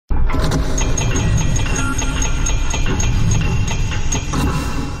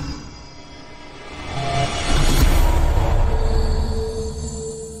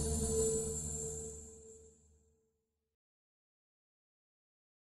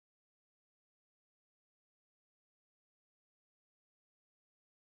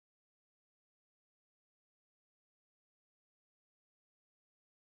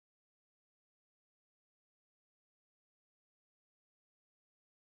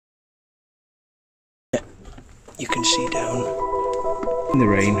you can see down in the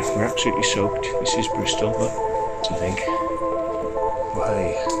rain. We're absolutely soaked. This is Bristol, but I think.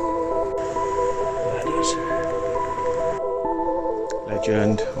 Why? Ladders.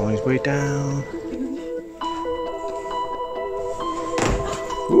 Legend on his way down.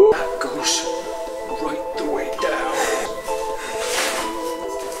 Ooh. That goes right the way down.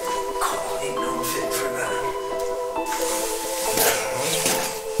 God, ain't no fit for that.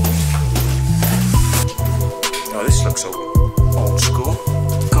 Oh, this looks old school.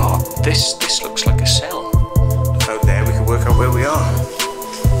 God, this looks like a cell. Look out there, we can work out where we are.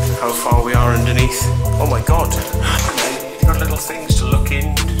 How far we are underneath. Oh my God. You've got little things to look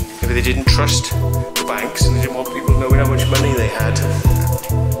in. Maybe they didn't trust the banks and they didn't want people knowing how much money they had.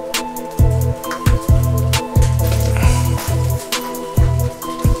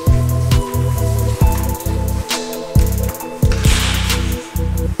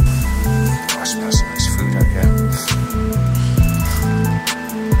 I smell some nice food out here.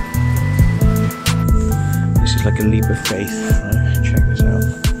 This is like a leap of faith, right? Check this out.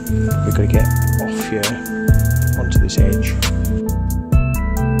 We've got to get off here onto this edge.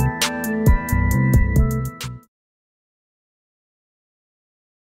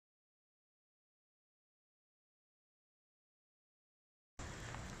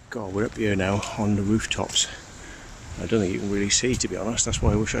 God, we're up here now on the rooftops. I don't think you can really see, to be honest. That's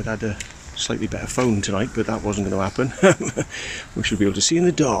why I wish I'd had a slightly better phone tonight, but that wasn't going to happen. We should be able to see in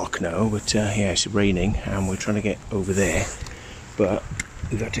the dark now, but yeah, it's raining and we're trying to get over there. But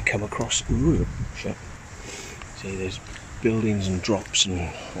we've had to come across. Ooh, shit. See, there's buildings and drops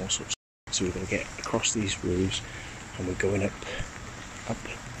and all sorts. So we've got to get across these roofs and we're going up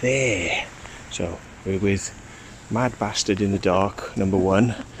there. So we're with Mad Bastard in the Dark, number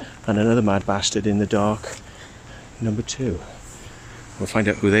 1, and another Mad Bastard in the Dark, number 2. We'll find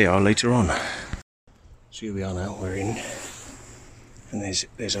out who they are later on. So here we are now, we're in, and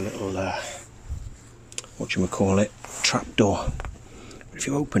there's a little, whatchamacallit, trap door. But if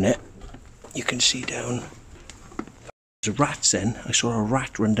you open it, you can see down, there's rats then. I saw a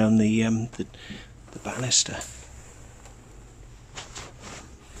rat run down the banister.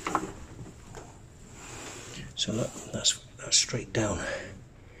 So look, that's straight down,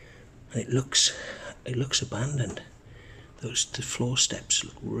 and it looks abandoned. The floor steps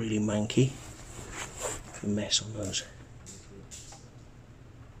look really manky. The mess on those.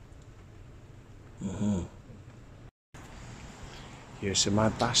 Here's some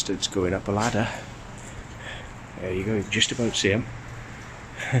Mad Bastards going up a ladder. There you go, you can just about see them.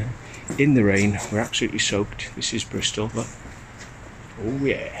 In the rain, we're absolutely soaked. This is Bristol, but oh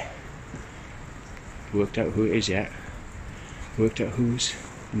yeah. Worked out who it is yet. Worked out who's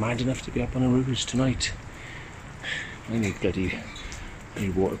mad enough to be up on the roofs tonight. I need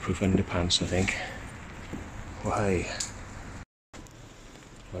waterproof underpants, I think. Why?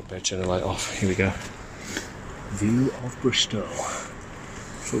 I better turn the light off. Here we go. View of Bristol.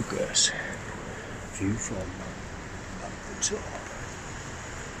 Focus. View from up the top.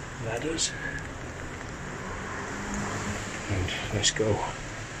 Ladders. And let's go.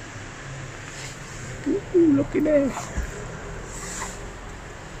 Ooh, look in there.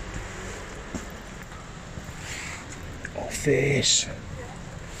 Office.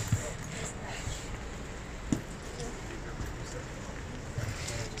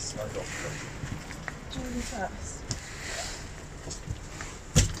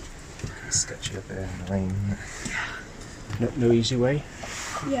 Sketchy up there in the rain. No easy way?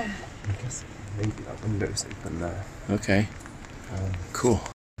 Yeah. I guess maybe that window's open there. Okay. Cool.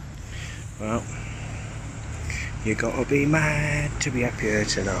 Well, you gotta be mad to be up here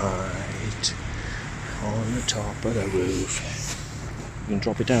tonight on the top of the roof. You can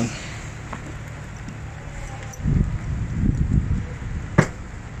drop it down.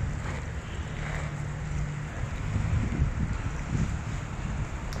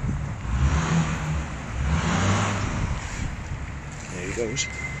 There he goes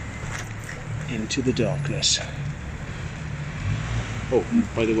into the darkness. Oh,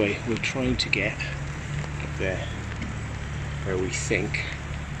 by the way, we're trying to get up there where we think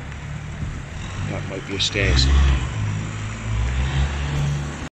that might be a stairs.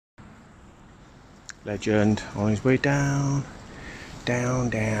 Legend on his way down, down,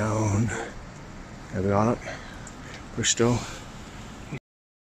 down. There we are, look. Bristol.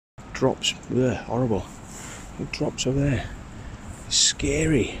 Drops, ugh, horrible. It drops over there. It's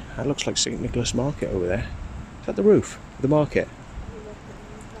scary. That looks like St. Nicholas Market over there. Is that the roof of the market?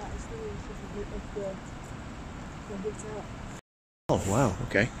 Oh wow,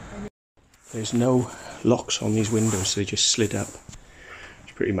 okay. There's no locks on these windows, so they just slid up.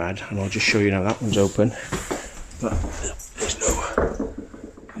 It's pretty mad, and I'll just show you now that one's open. but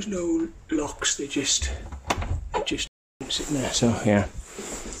there's no locks. They're just sitting there. So yeah.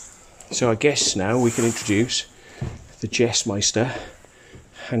 So I guess now we can introduce the Jess Meister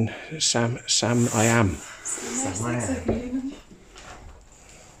and Sam I am.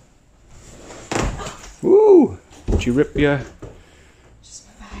 Woo! Did you rip your... Just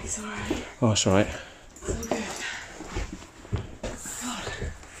my bag's alright. Oh, it's alright. So good. God.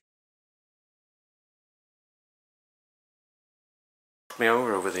 Me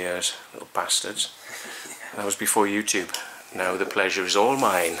over the years, little bastards. That was before YouTube. Now the pleasure is all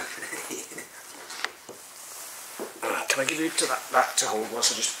mine. Can I give you that to hold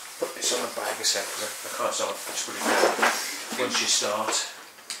whilst I just put this on a bag a sec, because I can't start. Just put it down. Once you start,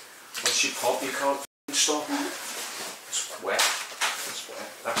 once you pop, you can't stop. It's wet. It's wet.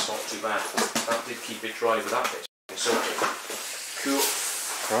 That's not too bad. That did keep it dry, but that bit is okay. Cool.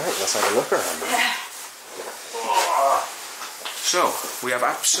 Right, let's have a look around there. Yeah. So, we have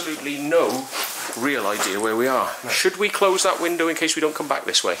absolutely no real idea where we are. Should we close that window in case we don't come back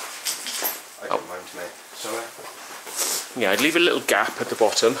this way? I don't mind, mate. Sorry. Yeah, I'd leave a little gap at the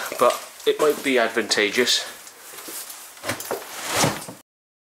bottom, but it might be advantageous.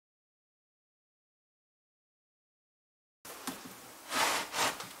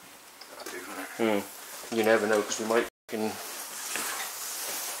 You never know, because we might fucking...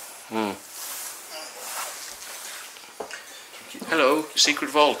 Hello, secret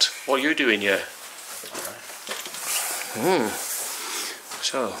vault. What are you doing here?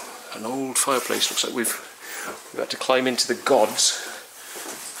 So, an old fireplace. Looks like we've had to climb into the gods,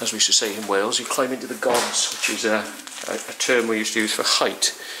 as we used to say in Wales. You climb into the gods, which is a term we used to use for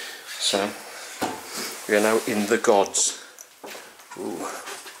height. So, we are now in the gods. Ooh.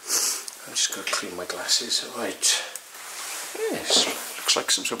 I'm just going to clean my glasses. Right. Yes, looks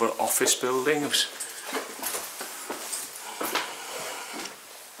like some sort of office building.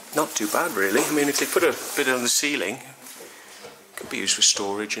 Not too bad, really. I mean, if they put a bit on the ceiling, it could be used for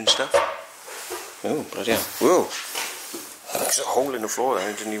storage and stuff. Oh, bloody hell. Whoa! There's a hole in the floor there,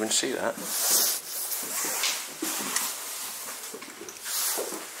 I didn't even see that.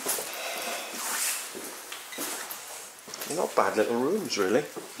 Not bad little rooms, really.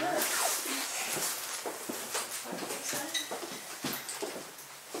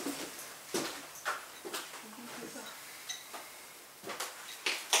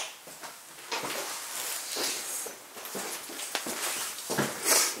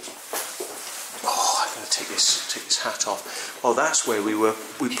 Hat off. Oh, that's where we were.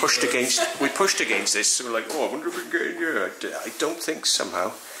 We pushed against this. So we're like, oh, I wonder if we can get in here. I don't think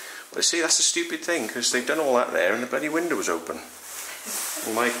somehow. But see, that's a stupid thing, because they've done all that there, and the bloody window was open.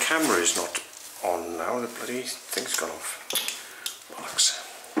 And my camera is not on now. The bloody thing's gone off. Bollocks.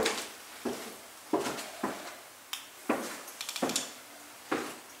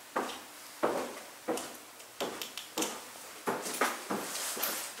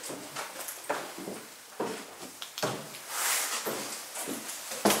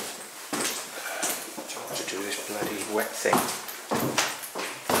 Wet thing.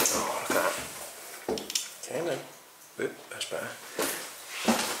 Oh, look at that. Okay then. Oop, that's better.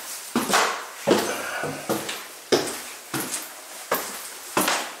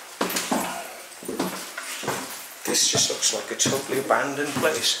 This just looks like a totally abandoned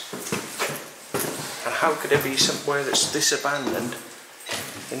place. And how could there be somewhere that's this abandoned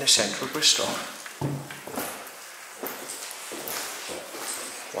in the centre of Bristol?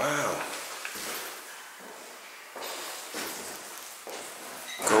 Wow.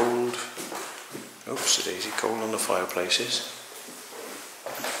 Gold, oops, a daisy, gold on the fireplaces.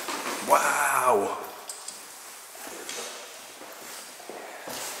 Wow!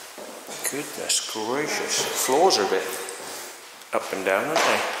 Goodness gracious. Floors are a bit up and down, aren't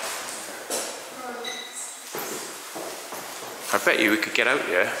they? I bet you we could get out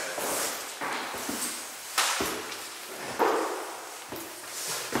here.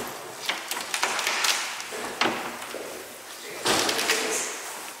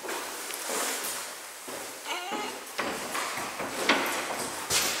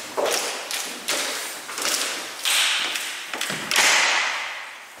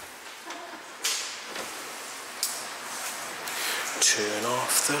 Turn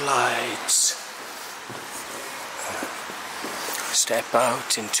off the lights. Step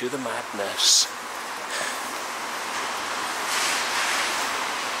out into the madness.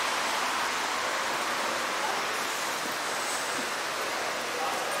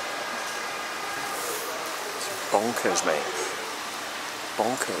 Bonkers, mate.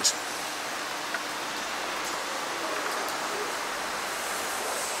 Bonkers.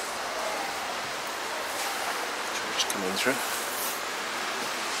 just coming through.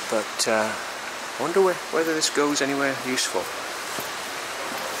 But I wonder whether this goes anywhere useful.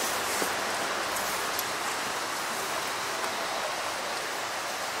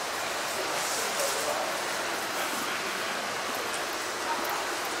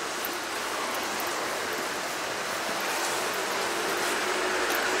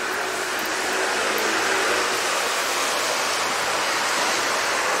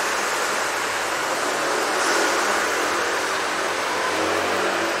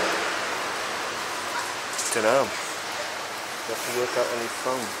 Don't know. You have to work out on your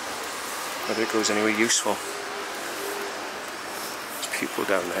phone whether it goes anywhere useful. There's people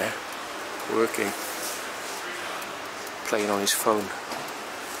down there working, playing on his phone.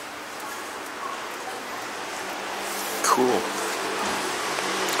 Cool.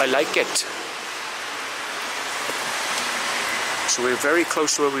 I like it. So we're very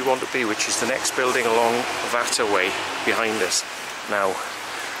close to where we want to be, which is the next building along that way behind us now.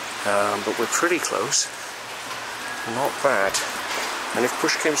 But we're pretty close. Not bad. And if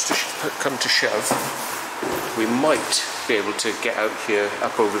push comes to come to shove, we might be able to get out here,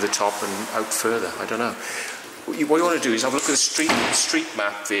 up over the top and out further. I don't know. What you want to do is have a look at the street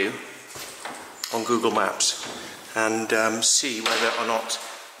map view on Google Maps and see whether or not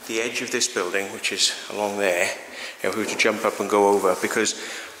the edge of this building, which is along there, if we were to jump up and go over, because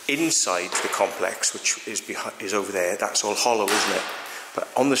inside the complex, which is over there, that's all hollow, isn't it? But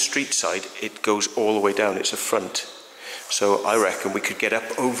on the street side, it goes all the way down. It's a front. So I reckon we could get up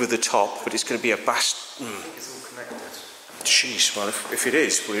over the top, but it's going to be a bast... I think it's all connected. Jeez, well, if it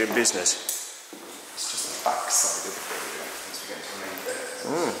is, we're in business. It's just the back side of the building, once we get to the main bit.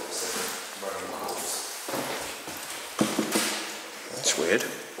 That's weird.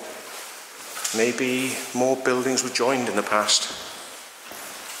 Maybe more buildings were joined in the past.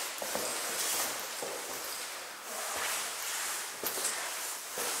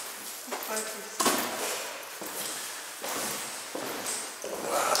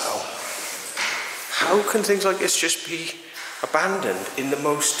 Wow. How can things like this just be abandoned in the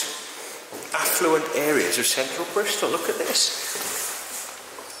most affluent areas of central Bristol? Look at this.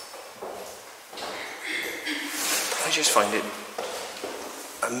 I just find it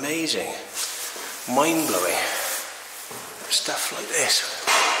amazing, mind-blowing. Stuff like this.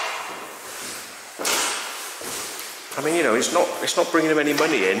 I mean, you know, it's not bringing them any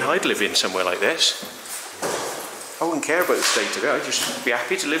money in. I'd live in somewhere like this. I wouldn't care about the state of it. I'd just be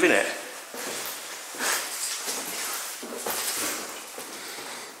happy to live in it.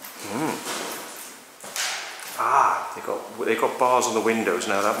 Ah, they got bars on the windows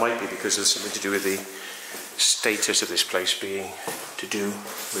now. That might be because there's something to do with the status of this place being to do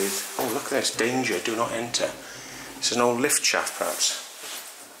with... Oh, look at this. Danger, do not enter. It's an old lift shaft, perhaps.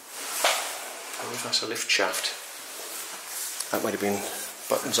 I wonder if that's a lift shaft. That might have been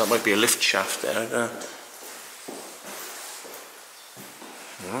buttons. That might be a lift shaft there. I don't know.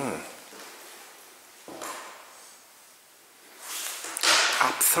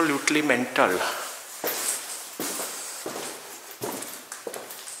 Absolutely mental.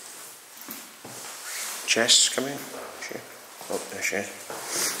 Jess, come in. Oh, there she is.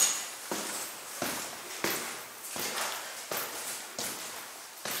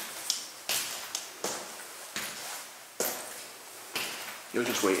 You're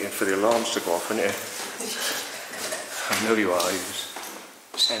just waiting for the alarms to go off, aren't you? I know you are. You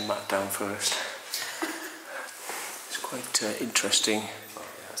just send Matt down first. It's quite interesting. Oh,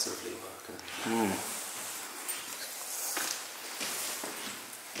 yeah, that's lovely work.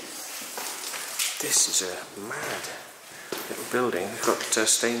 This is a mad little building. We've got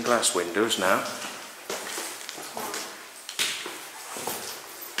stained glass windows now.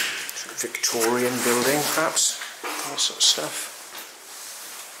 Sort of Victorian building, perhaps. All sort of stuff.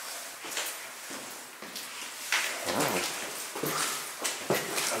 Oh.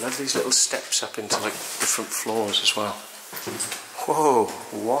 I love these little steps up into like different floors as well. Whoa,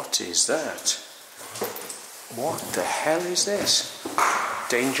 what is that? What the hell is this?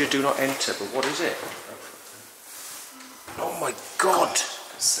 Danger, do not enter, but what is it? Oh my god!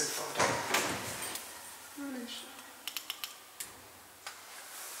 It's so far down.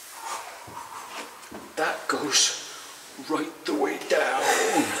 That goes right the way down.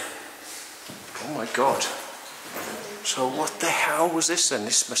 Oh my god. So what the hell was this then?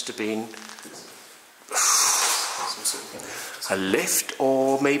 This must have been a lift,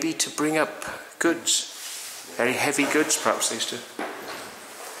 or maybe to bring up goods. Very heavy goods, perhaps they used to.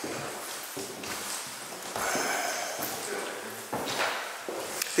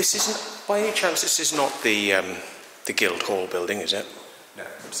 This isn't, by any chance, this is not the Guildhall building, is it? No,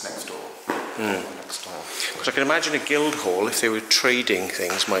 it's next door. style. Because I can imagine a Guildhall, if they were trading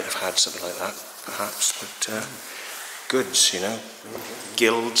things, might have had something like that, perhaps. But goods, you know,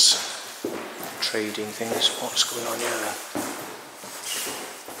 guilds, trading things. What's going on here then?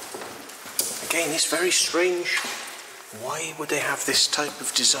 Again, it's very strange. Why would they have this type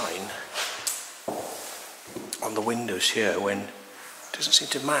of design on the windows here when it doesn't seem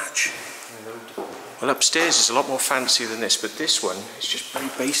to match? Well, upstairs is a lot more fancy than this, but this one is just very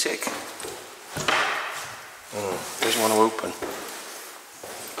basic. Doesn't want to open.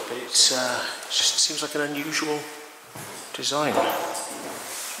 But it just seems like an unusual design.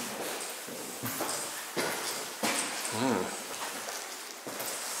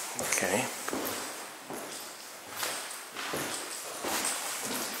 Okay.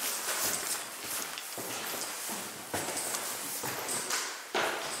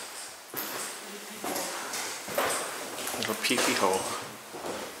 Little peepee hole.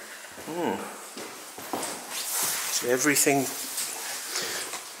 So everything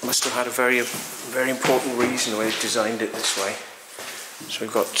must have had a very important reason why they designed it this way. So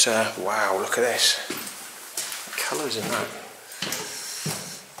we've got, wow, look at this. Colours in that.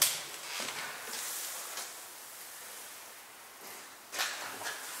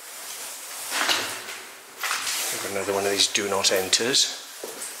 We've got another one of these do not enters.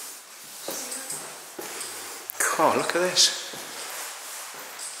 God, look at this.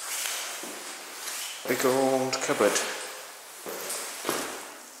 Big old cupboard.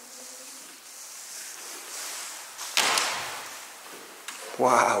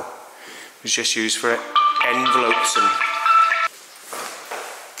 Wow. It was just used for envelopes and...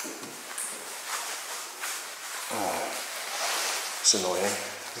 Oh, it's annoying.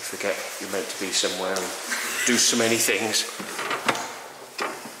 You forget you're meant to be somewhere and do so many things.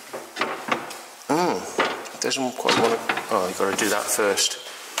 Doesn't quite want to... Oh, you've got to do that first.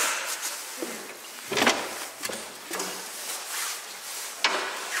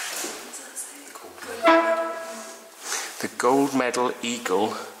 The Gold Medal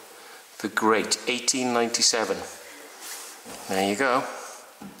Eagle, the Great, 1897. There you go.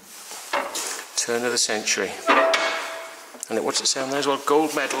 Turn of the century. And what's it say on there as well?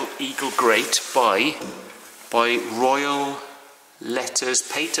 Gold Medal Eagle Great by Royal Letters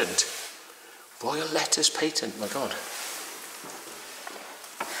Patent. Royal Letters Patent, my God.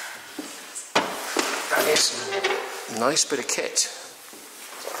 That is a nice bit of kit.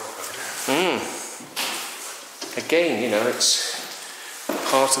 Again, you know, it's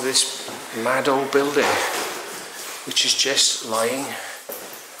part of this mad old building, which is just lying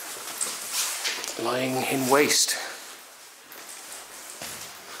in waste.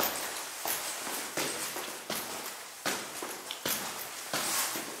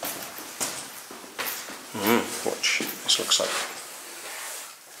 Watch, this looks like...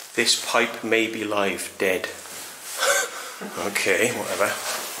 This pipe may be live, dead. Okay, whatever.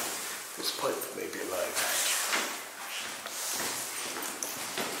 This pipe may be alive.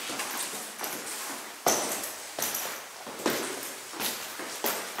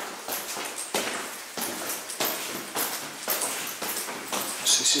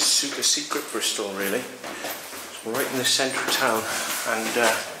 So this is super secret Bristol, really. It's right in the centre of town, and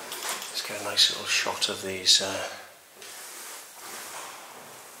let's get a nice little shot of these.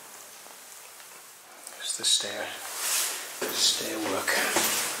 There's the stair work.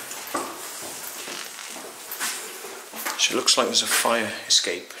 So it looks like there's a fire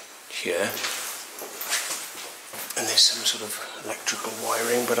escape here, and there's some sort of electrical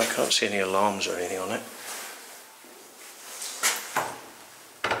wiring, but I can't see any alarms or anything on it.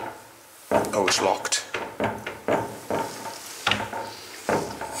 Oh, it's locked.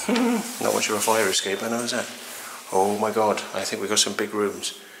 Not much of a fire escape, I know, is that? Oh my God, I think we've got some big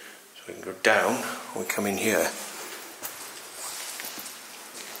rooms. So we can go down, or we come in here.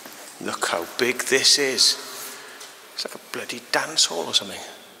 Look how big this is. It's like a bloody dance hall or something.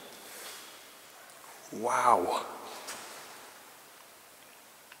 Wow.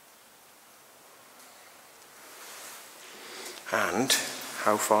 And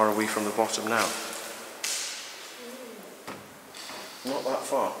how far are we from the bottom now? Not that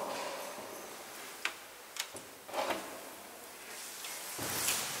far.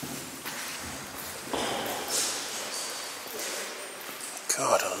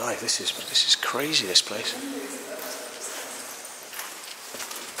 God alive, this is crazy, this place.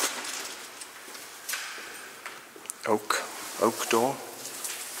 Oak door.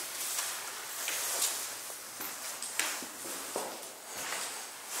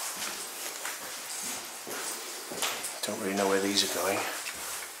 Don't really know where these are going.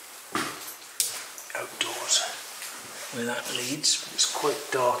 Outdoors. where that leads. It's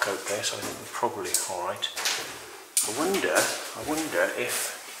quite dark out there, so I think we're probably alright. I wonder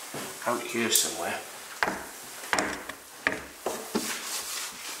if out here somewhere,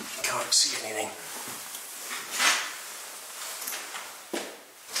 can't see anything.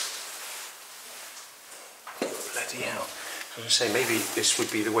 Bloody hell. I was going to say, maybe this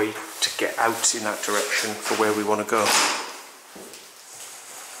would be the way to get out in that direction for where we want to go.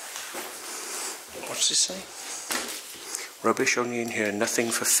 What's this say? Rubbish only in here, nothing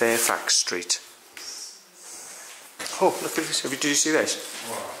for Fairfax Street. Oh, look at this. Did you see this?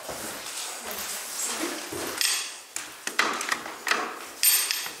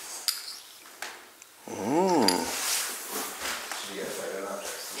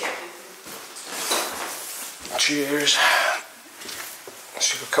 Cheers.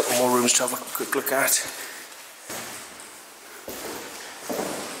 Let's have a couple more rooms to have a quick look at.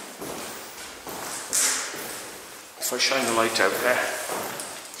 If I shine the light out there,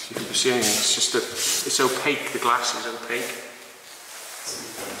 see if you can see anything. It's just that it's opaque, the glass is opaque.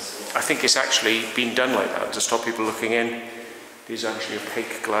 I think it's actually been done like that to stop people looking in. It is actually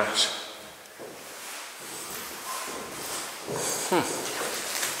opaque glass.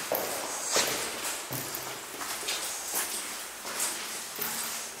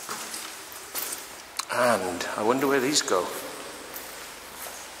 And I wonder where these go.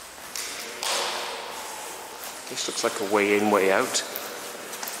 This looks like a way in, way out.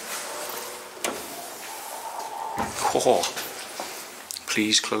 Oh,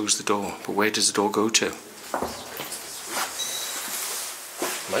 please close the door. But where does the door go to?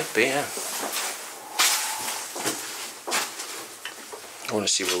 Might be, yeah. I want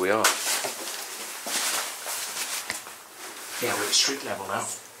to see where we are. Yeah, we're at street level now.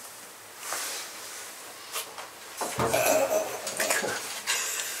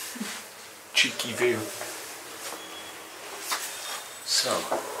 Cheeky view. So,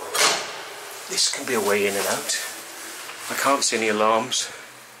 this can be a way in and out. I can't see any alarms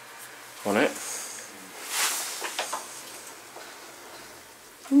on it.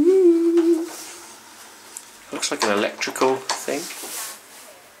 Looks like an electrical thing.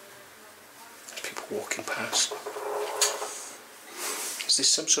 People walking past. Is this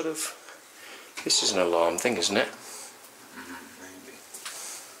some sort of... This is an alarm thing, isn't it?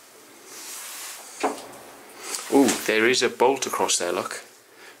 Ooh, there is a bolt across there, look.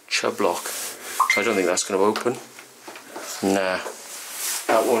 Chubb lock. So I don't think that's going to open. Nah.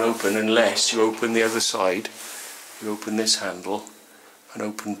 That won't open unless you open the other side. You open this handle and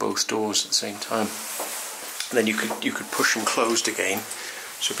open both doors at the same time. And then you could push them closed again.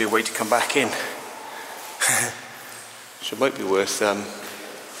 So it'd be a way to come back in. So it might be worth I've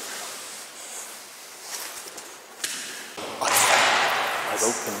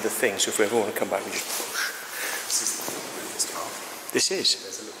opened the thing, so if we ever want to come back we just push. This is.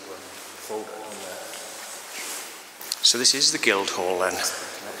 There's a little folder on there. So this is the Guildhall then.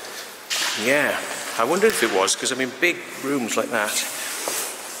 Yeah. I wondered if it was, because I mean big rooms like that.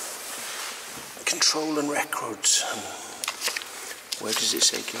 Control and records. Where does it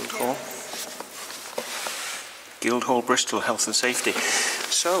say Guildhall? Guildhall, Bristol, Health and Safety.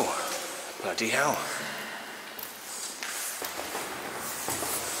 So, bloody hell.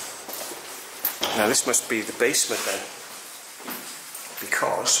 Now this must be the basement then.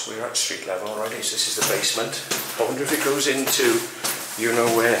 Because we're at street level already, so this is the basement. I wonder if it goes into you know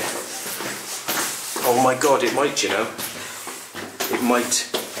where. Oh my god, it might, you know. It might.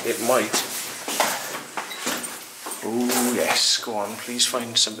 Oh yes, go on, please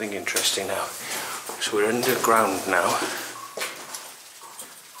find something interesting now. So we're underground now.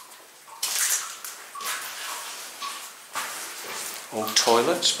 Old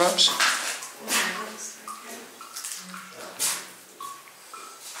toilets, perhaps?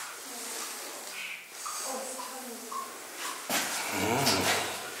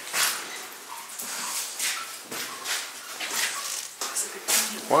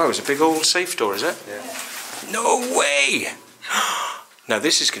 Wow, it's a big old safe door, is it? Yeah. No way! Now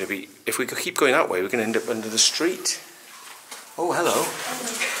this is going to be, if we keep going that way, we're going to end up under the street. Oh, hello.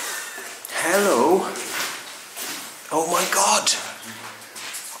 Hello. Oh my god.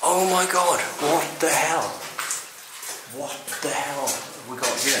 Oh my god. What the hell? What the hell have we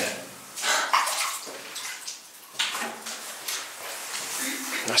got here?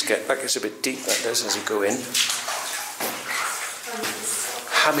 That gets a bit deep, that does, as you go in.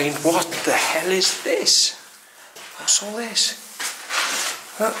 I mean, what the hell is this? What's all this?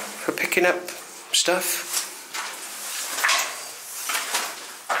 Oh, for picking up stuff.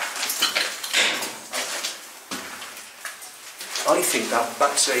 I think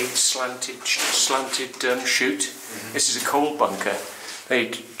that's a slanted chute. This is a coal bunker. They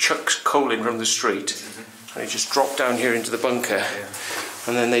chuck coal in from the street, and they just drop down here into the bunker,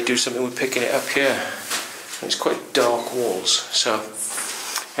 and then they do something with picking it up here. And it's quite dark walls. So,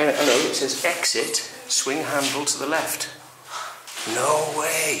 hello, it says exit, swing handle to the left. No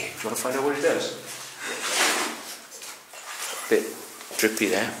way! Do you want to find out what it does? Bit drippy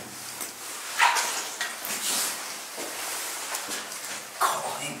there.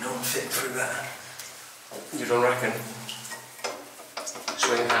 Ain't no one fit through that. You don't reckon?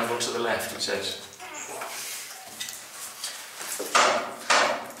 Swing handle to the left, it says.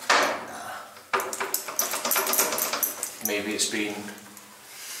 Maybe it's been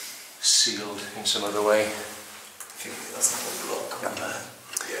sealed in some other way. I think that's an old lock on there.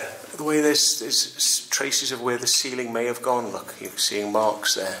 Yeah. The way there's traces of where the ceiling may have gone. Look, you're seeing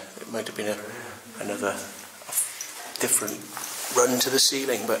marks there. It might have been another different run to the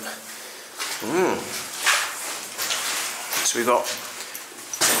ceiling, but so we got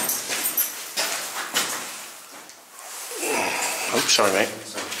oops, sorry mate.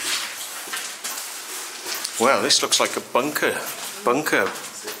 Well, this looks like a bunker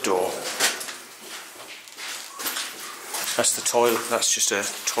door. That's the toilet. That's just a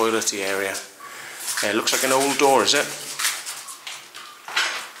toilety area. Yeah, it looks like an old door, is it?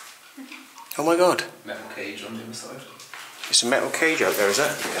 Oh my god. Metal cage on the other side. It's a metal cage out there, is it?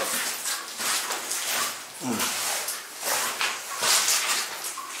 Yeah.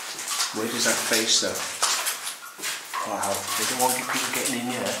 Where does that face though? Wow, they don't want people getting in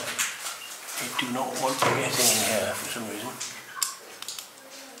here. They do not want to get in here for some reason.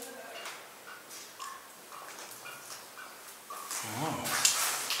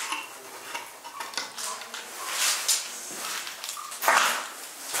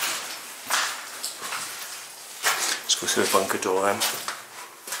 Let's go through the bunker door then.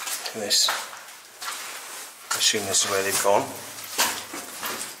 This. I assume this is where they've gone.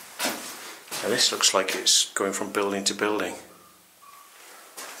 Now this looks like it's going from building to building.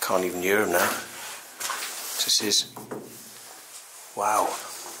 Can't even hear them now. This is... wow.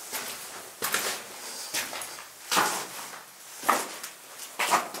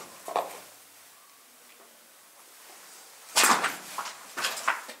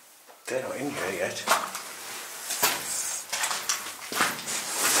 They're not in here yet.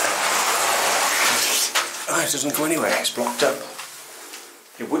 Oh, it doesn't go anywhere, it's blocked up.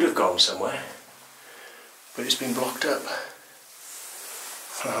 It would have gone somewhere, but it's been blocked up.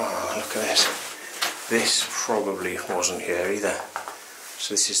 Oh, look at this. This probably wasn't here either.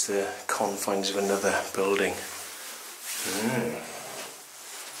 So this is the confines of another building.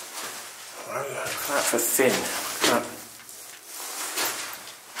 Well, look at that for thin. Look at that.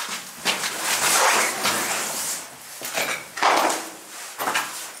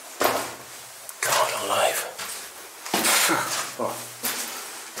 God alive. Oh,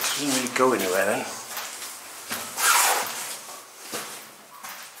 it doesn't really go anywhere then.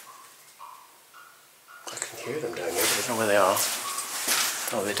 Hear them down here, but I don't know where they are.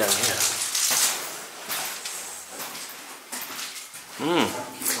 Oh, they're down here.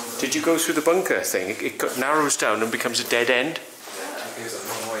 Did you go through the bunker thing? It narrows down and becomes a dead end? Yeah, it goes a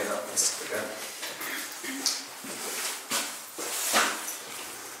long way up this again.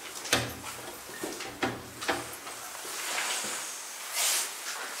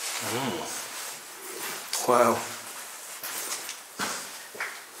 Wow.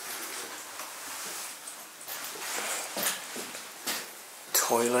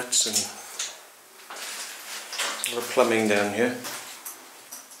 Toilets and a lot of plumbing down here.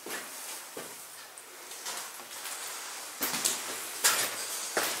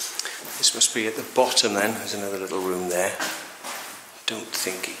 This must be at the bottom then. There's another little room there. Don't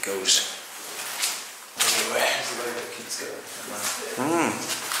think it goes anywhere.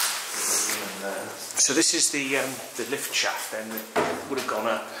 So this is the lift shaft then that would have gone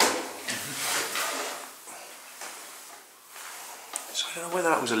up. So I don't know whether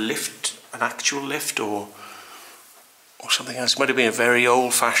that was a lift, an actual lift, or something else. It might have been a very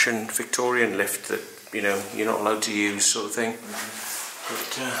old-fashioned Victorian lift that, you know, you're not allowed to use, sort of thing.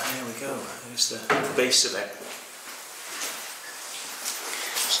 But there we go. There's the base of it.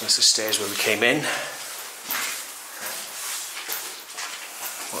 So that's the stairs where we came in.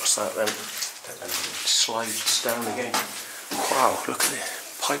 What's that then? It slides down again. Wow, look at the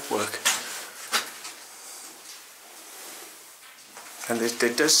pipe work. And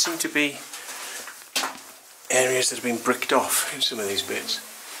there does seem to be areas that have been bricked off in some of these bits.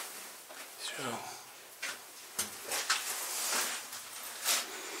 So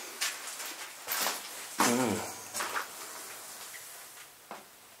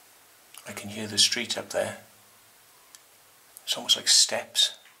hear the street up there. It's almost like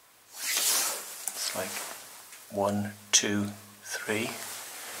steps. It's like 1, 2, 3.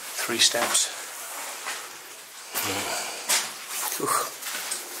 3 steps.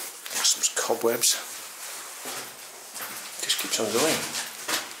 Some cobwebs. Just keeps on going.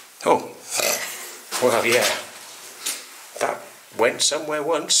 Oh, well, yeah. That went somewhere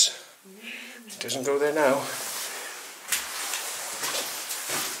once. It doesn't go there now.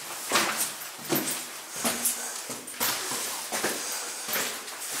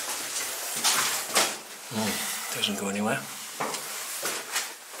 Doesn't go anywhere.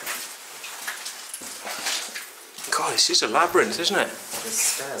 God, this is a labyrinth, isn't it? There's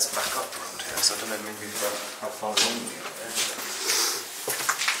stairs back up around here, so I don't know maybe how far along we are.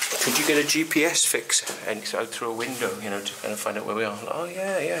 Could you get a GPS fix and out through a window, you know, to kind of find out where we are? Oh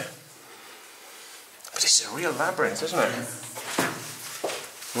yeah, yeah. But it's a real labyrinth, isn't it?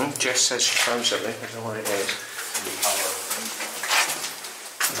 Jess says she found something. I don't know what it is.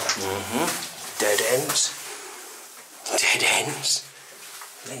 Dead ends. Dead ends.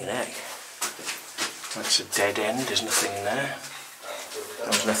 Look at that. That's a dead end. There's nothing in there. There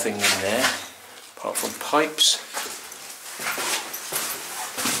was nothing in there apart from pipes.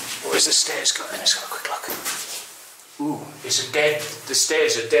 Where's the stairs going? Let's have a quick look. Ooh, it's a dead. The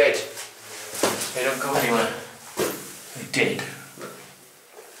stairs are dead. They don't go anywhere. They're dead.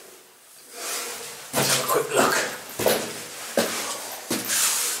 Let's have a quick look.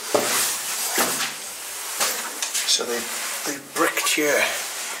 So they bricked here.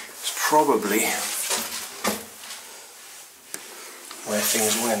 It's probably where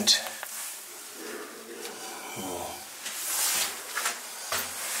things went.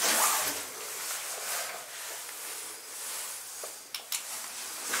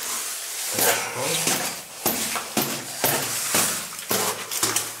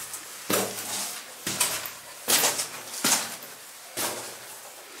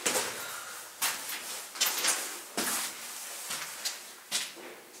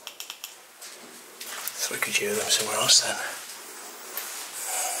 So we could hear them somewhere else then.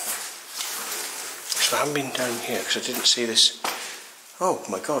 So I haven't been down here because I didn't see this. Oh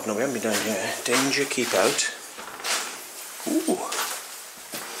my god, no, we haven't been down here. Danger, keep out. Ooh.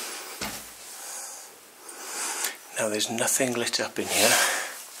 Now there's nothing lit up in here.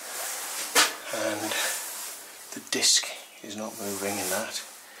 And the disc is not moving in that.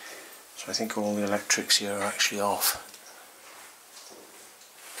 So I think all the electrics here are actually off.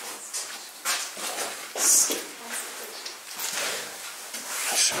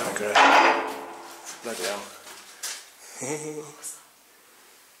 So good. Bloody hell.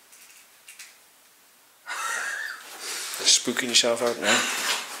 Spooking yourself out now?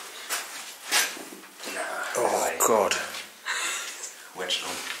 Nah, oh my god. Wedged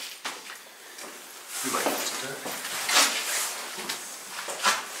on. We might have to do it.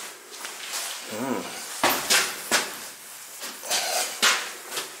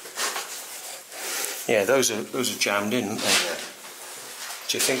 Yeah, those are jammed in, aren't they? Yeah.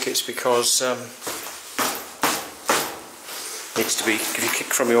 Do you think it's because needs to be, if you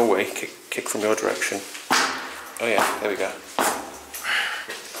kick from your way, kick from your direction. Oh yeah, there we go.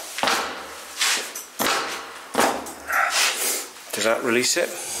 Does that release it?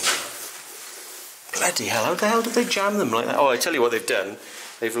 Bloody hell, how the hell did they jam them like that? Oh, I tell you what they've done.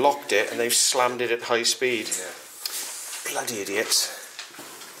 They've locked it and they've slammed it at high speed. Yeah. Bloody idiots.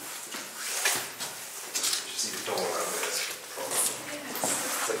 You see the door over there?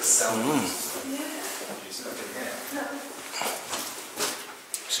 It's like a cell.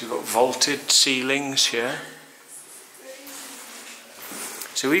 So we've got vaulted ceilings here.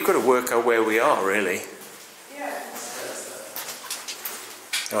 So we've got to work out where we are, really.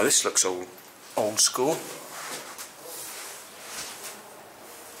 Oh, this looks old school.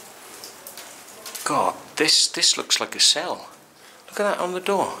 God, this looks like a cell. Look at that on the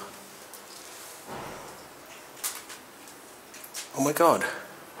door. Oh my god.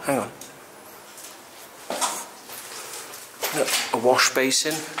 Hang on. Look, a wash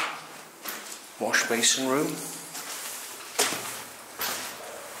basin. Wash basin room.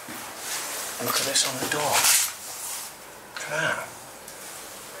 And look at this on the door. Look at that.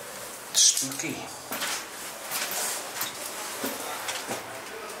 It's spooky.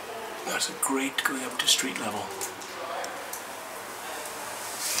 That's a grate going up to street level.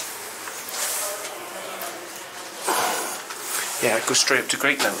 Yeah, it goes straight up to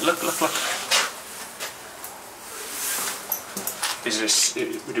grate level. Look, look, look. Is this,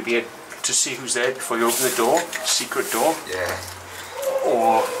 would it be to see who's there before you open the door? Secret door? Yeah.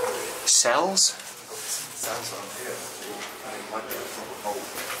 Or cells? Sounds on here. Might be a proper hole.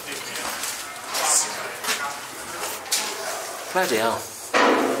 Bloody hell.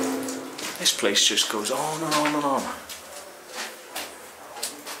 This place just goes on and on and on.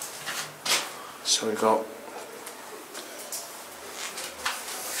 So we've got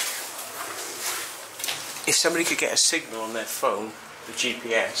if somebody could get a signal on their phone, the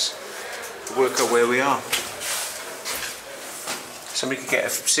GPS, to work out where we are. Somebody could get a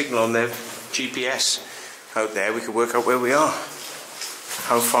signal on their GPS out there, we could work out where we are.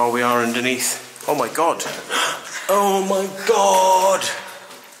 How far we are underneath. Oh my god. Oh my god.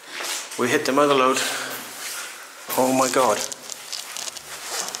 We hit the mother lode. Oh my god.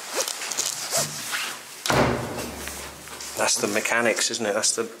 That's the mechanics, isn't it?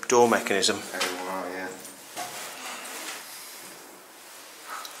 That's the door mechanism. Oh wow, yeah.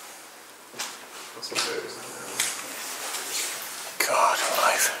 God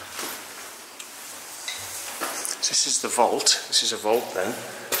alive. So this is the vault. This is a vault then.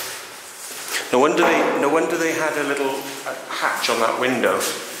 No wonder they had a little hatch on that window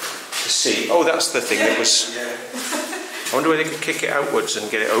to see. Oh, that's the thing that was. I wonder whether they could kick it outwards and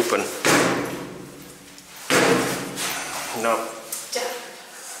get it open. No.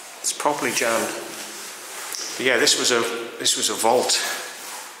 It's properly jammed. But yeah, this was a vault.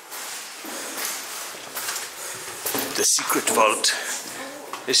 The secret vault.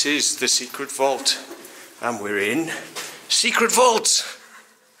 This is the secret vault. And we're in secret vaults.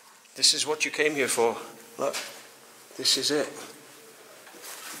 This is what you came here for. Look. This is it.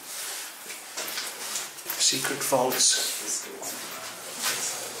 Secret vaults.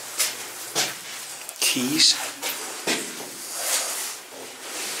 Keys.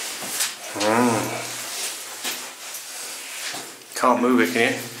 Can't move it,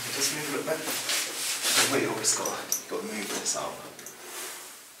 can you? Just move it back. Wait, you've got to move this up.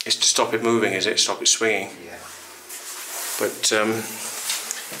 It's to stop it moving, is it? Stop it swinging. Yeah. But you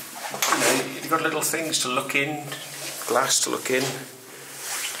know, you've got little things to look in, glass to look in,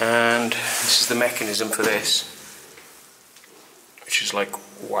 and this is the mechanism for this, which is like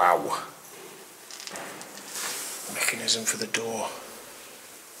wow. Mechanism for the door.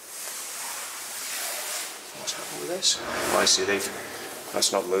 What's happened with this? Oh, I see.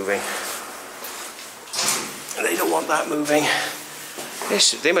 That's not moving. They don't want that moving.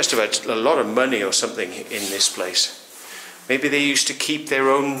 They must have had a lot of money or something in this place. Maybe they used to keep their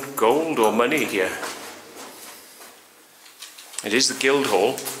own gold or money here. It is the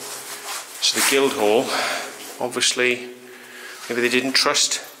Guildhall. So the Guildhall, obviously, maybe they didn't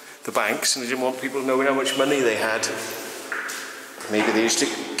trust the banks and they didn't want people knowing how much money they had. Maybe they used to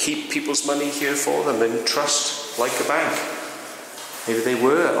keep people's money here for them in trust, like a bank. Maybe they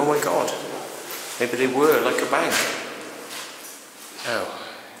were, oh my god. Maybe they were like a bank. Oh.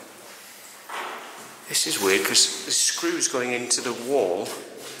 This is weird because the screws going into the wall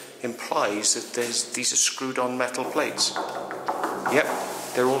implies that these are screwed on metal plates. Yep,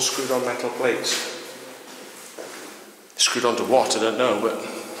 they're all screwed on metal plates. Screwed onto what, I don't know, but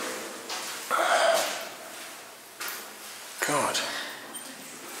God,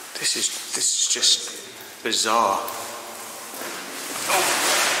 this is just bizarre. Oh.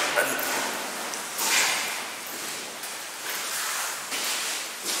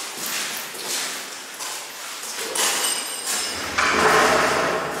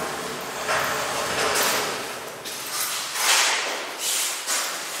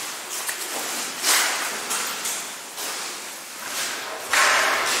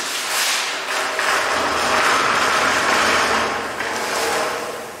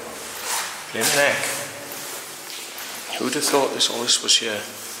 Who'd have thought all this was here?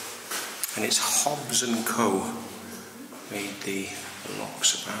 And it's Hobbs and Co. made the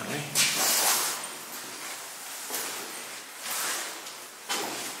locks apparently.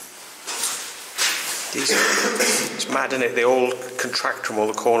 It's mad, isn't it? They all contract from all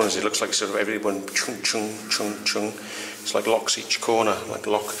the corners. It looks like sort of everyone chung chung chung chung. It's like locks each corner, like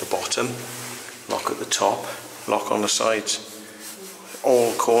lock at the bottom, lock at the top, lock on the sides.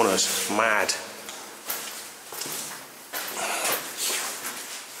 All corners, mad.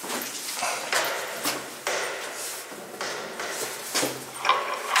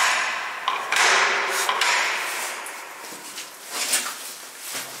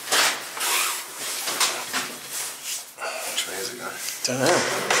 Don't know.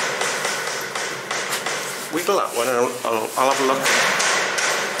 Wiggle that one and I'll have a look.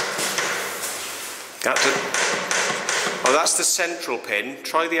 Oh, that's the central pin.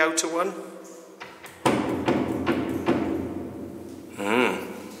 Try the outer one.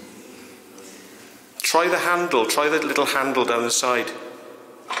 Try the handle. Try the little handle down the side.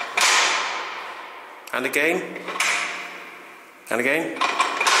 And again. And again.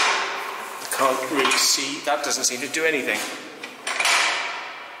 I can't really see. That doesn't seem to do anything.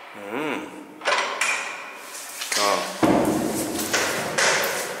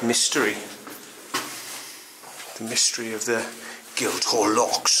 mystery. The mystery of the Guildhall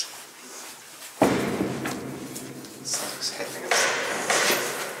locks. Something's happening.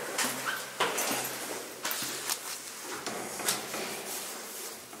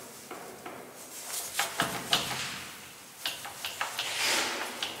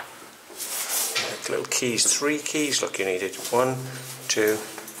 Little keys, 3 keys. Look, you needed 1, 2,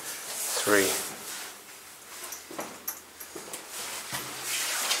 3.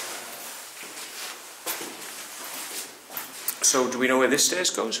 So, do we know where this stairs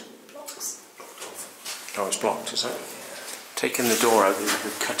goes? Blocks. Oh, it's blocked, is it? Taking the door out, we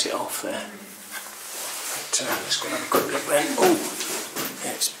could cut it off there. But, let's go and have a quick look then. Oh,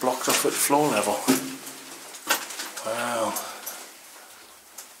 yeah, it's blocked off at floor level. Wow.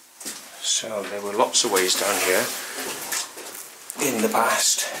 So there were lots of ways down here in the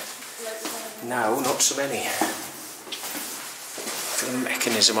past. Now, not so many. Look at the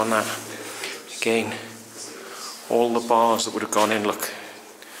mechanism on that. Again, all the bars that would have gone in, look.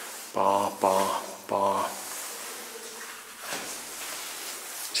 Bar, bar, bar.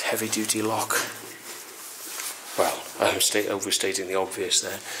 It's heavy duty lock. Well, I'm overstating the obvious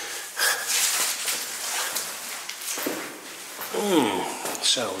there.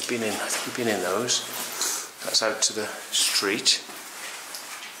 So we've been in, I think we've been in those. That's out to the street.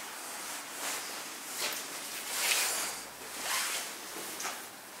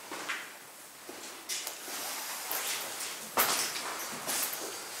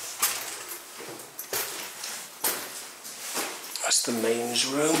 That's the mains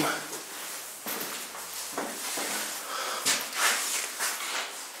room.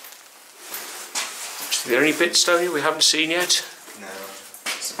 Is there any bits down here we haven't seen yet? No.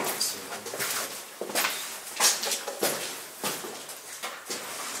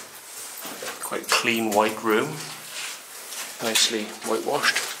 Quite clean white room. Nicely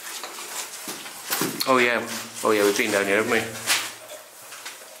whitewashed. Oh yeah, we've been down here, haven't we?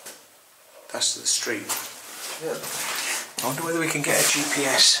 That's the street. Yeah. I wonder whether we can get a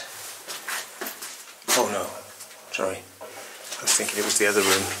GPS. Oh no, sorry. I was thinking it was the other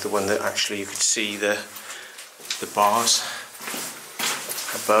room, the one that actually you could see the bars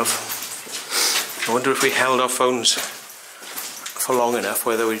above. I wonder if we held our phones for long enough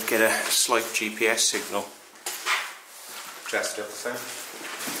whether we'd get a slight GPS signal. Just up the phone.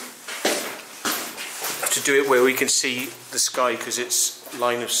 To do it where we can see the sky, because it's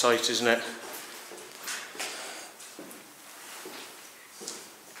line of sight, isn't it?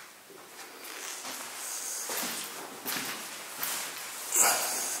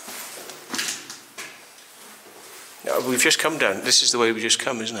 We've just come down. This is the way we just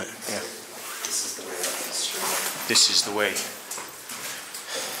come, isn't it? Yeah. This is the way up the street. This is the way.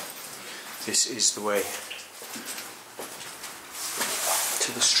 This is the way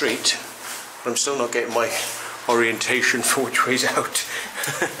to the street. But I'm still not getting my orientation for which way's out.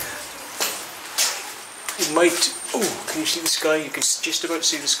 It might. Oh, can you see the sky? You can just about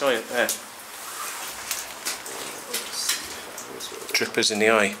see the sky up there. Drippers in the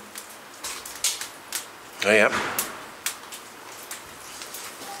eye. Oh yeah.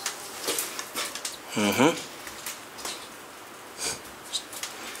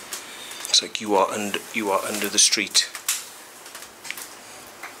 It's like you are under the street.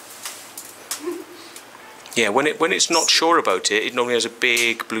 Yeah, when it's not sure about it, it normally has a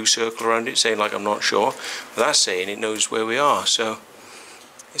big blue circle around it saying like I'm not sure. But that's saying it knows where we are, so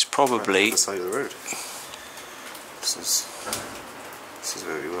it's probably Right, the side of the road. This is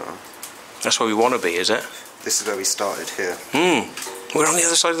where we were. That's where we want to be, is it? This is where we started here. We're on the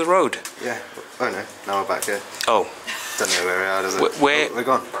other side of the road. Yeah. Oh no, now we're back here. Oh. Don't know where we are, does it? Where? We're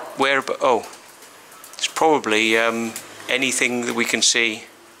gone. Where? Oh. It's probably anything that we can see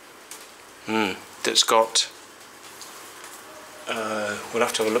that's got... we'll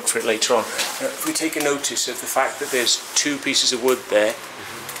have to have a look for it later on. If we take a notice of the fact that there's 2 pieces of wood there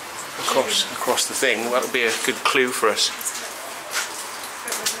across the thing, that'll be a good clue for us.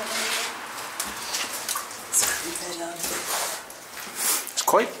 It's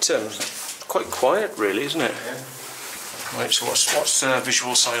quite quiet, really, isn't it? Yeah. Right. So what's the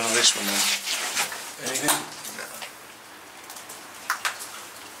visual sign on this one then? Anything? No.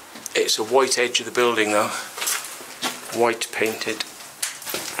 It's a white edge of the building, though. White painted.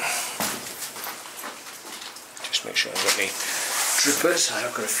 Just make sure I haven't got any drippers. I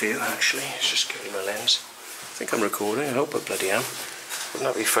have got a few actually. It's just getting my lens. I think I'm recording. I hope I bloody am.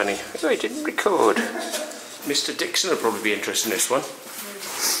 Wouldn't that be funny? Oh, I didn't record. Mr. Dixon will probably be interested in this one.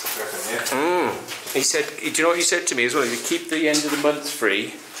 He said, do you know what he said to me as well? You keep the end of the month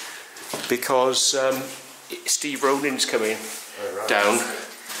free because Steve Ronin's coming down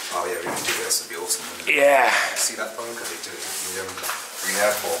Oh yeah, we could do this, it'd be awesome, wouldn't it? Yeah. See that photo? Because they do it in the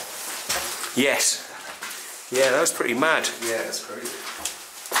airport. Yes. Yeah, that was pretty mad. Yeah, it's crazy.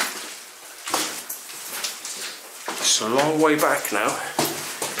 It's a long way back now.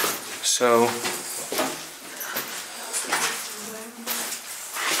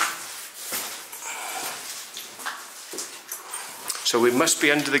 So we must be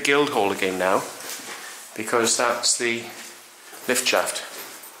under the Guildhall again now, because that's the lift shaft.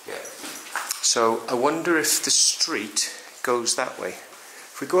 Yeah. So I wonder if the street goes that way.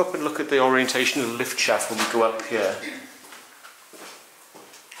 If we go up and look at the orientation of the lift shaft when we go up here.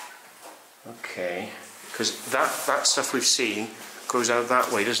 Okay, because that stuff we've seen goes out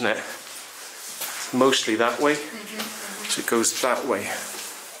that way, doesn't it? Mostly that way. So it goes that way.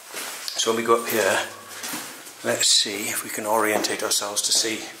 So when we go up here, let's see if we can orientate ourselves to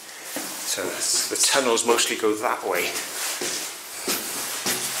see. So the tunnels mostly go that way.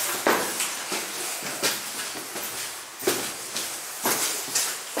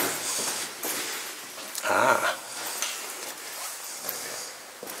 Ah.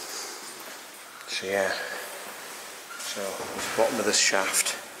 So yeah. So the bottom of this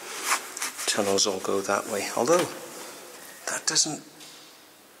shaft, tunnels all go that way. Although that doesn't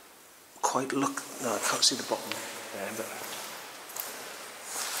quite look. No, I can't see the bottom there. But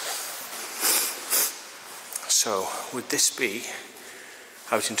so would this be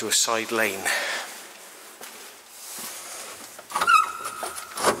out into a side lane?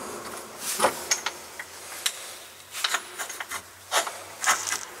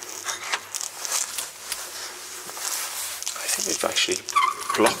 I think they've actually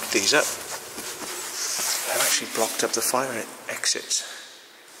blocked these up. They've actually blocked up the fire exits.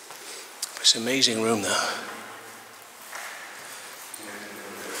 It's an amazing room though.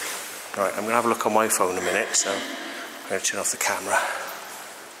 Right, I'm going to have a look on my phone in a minute, so I'm going to turn off the camera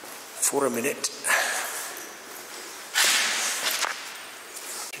for a minute.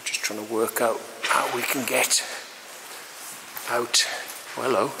 I'm just trying to work out how we can get out. Oh,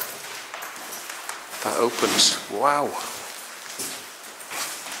 hello. That opens. Wow.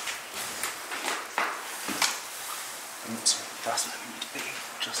 That's what it would be,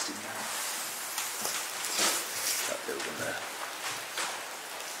 just in there. That building there.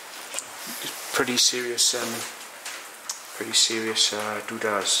 Pretty serious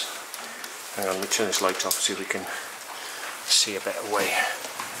doodads. Hang on, let me turn this light off and see if we can see a better way.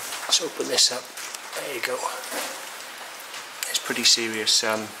 Let's open this up. There you go. It's pretty serious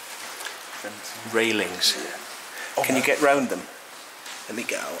railings. Can you get round them? Let me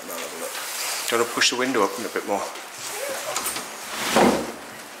get out and I'll have a look. Do you want to push the window open a bit more?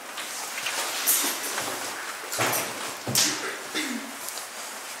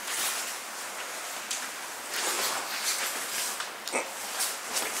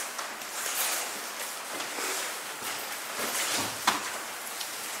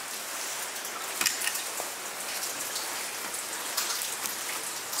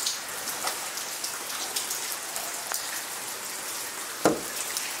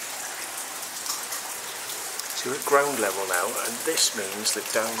 So we're at ground level now, and this means that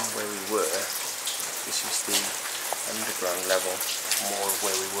down where we were, this is the underground level, more of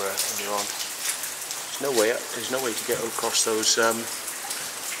where we were earlier on. There's no way to get across those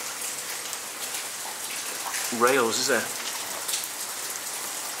rails, is there?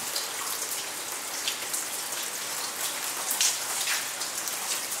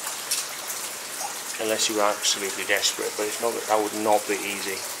 Unless you are absolutely desperate, but it's not, that would not be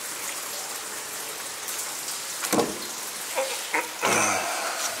easy.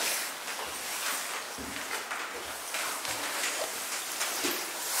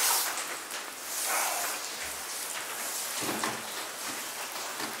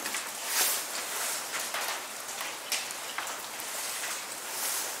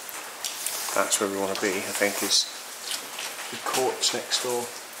 That's where we want to be, I think, is the courts next door.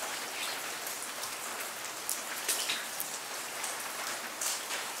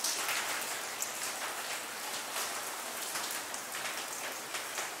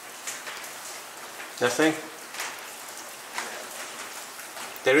 Nothing?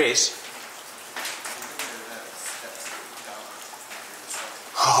 There is?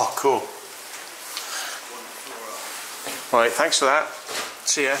 Oh, cool. Right, thanks for that.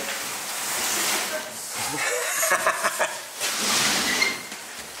 See ya.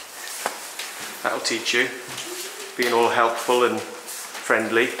 That'll teach you. Being all helpful and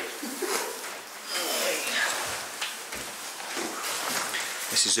friendly.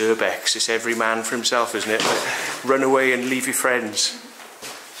 This is Urbex. It's every man for himself, isn't it? Run away and leave your friends.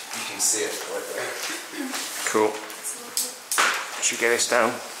 You can see it right there. Cool. Should we get this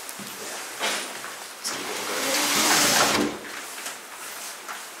down?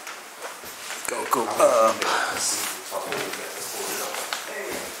 go up.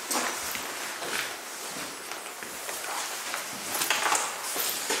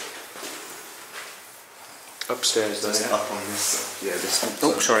 Upstairs, though. Just up on this side. Yeah, this one.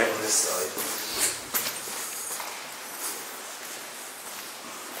 Oh, sorry. On this side.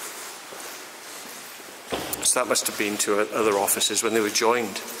 So that must have been to other offices when they were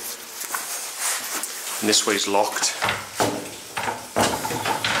joined. And this way's locked.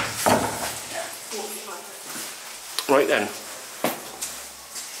 Right then.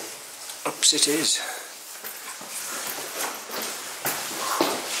 Ups it is.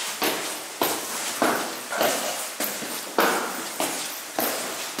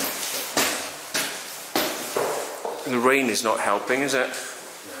 The rain is not helping, is it?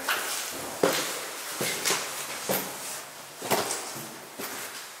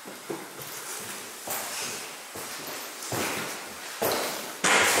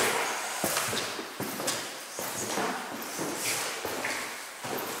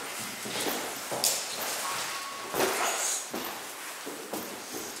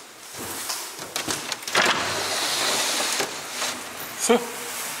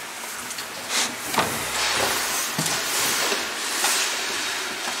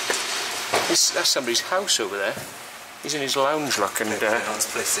 That's somebody's house over there. He's in his lounge look and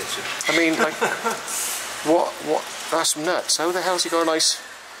I mean, like, what? That's nuts. How the hell's he got a nice?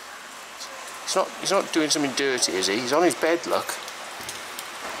 He's not doing something dirty, is he? He's on his bed. Look.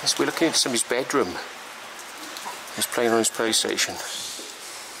 Yes, we're looking into somebody's bedroom. He's playing on his PlayStation.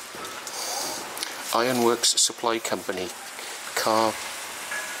 Ironworks Supply Company, car,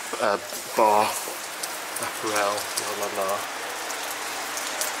 bar, apparel, blah blah blah.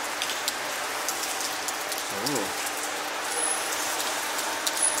 Oh.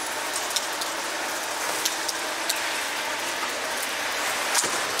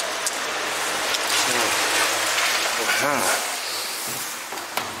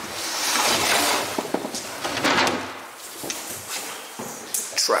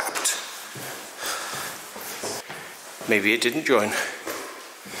 Trapped. Maybe it didn't join,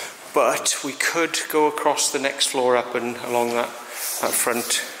 but we could go across the next floor up and along that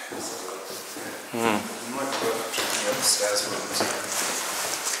front.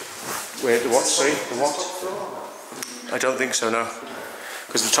 Where the what? Sorry, the what? I don't think so, no.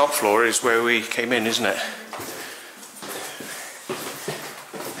 Because the top floor is where we came in, isn't it?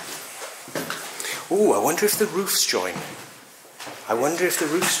 Oh, I wonder if the roofs join. I wonder if the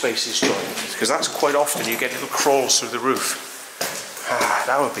roof spaces join, because that's quite often you get little crawls through the roof. Ah,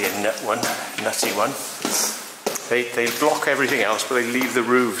 that would be a nutty one. They block everything else, but they leave the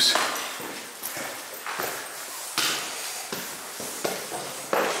roofs.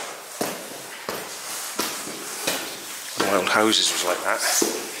 My old houses was like that.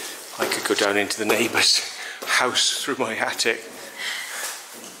 I could go down into the neighbour's house through my attic.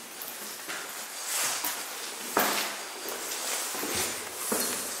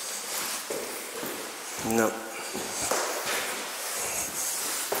 No.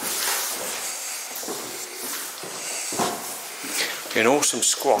 An awesome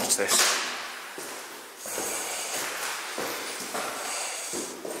squat, this.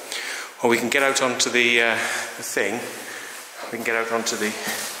 Or we can get out onto the thing. We can get out onto the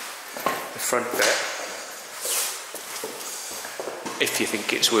front bit. If you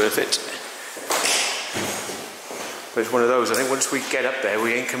think it's worth it. But it's one of those, I think once we get up there,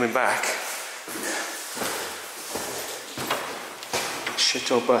 we ain't coming back.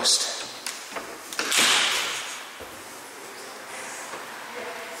 Shit or bust.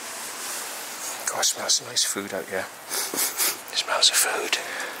 God, it smells some nice food out here. It smells of food.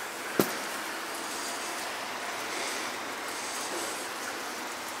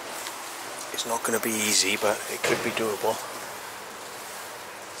 It's not going to be easy, but it could be doable.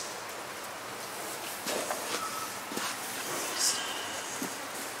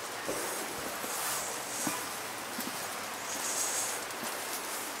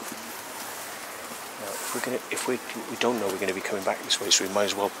 If we don't know we're going to be coming back this way, so we might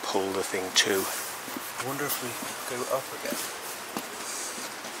as well pull the thing too. I wonder if we go up again.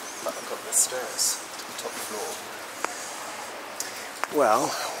 I've got the stairs to the top floor.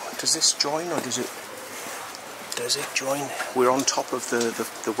 Well, does this join or does it join? We're on top of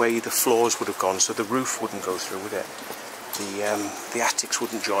the way the floors would have gone, so the roof wouldn't go through, would it? The attics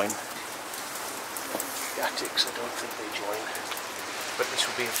wouldn't join. The attics, I don't think they join. But this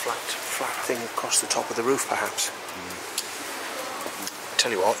would be a flat thing across the top of the roof, perhaps.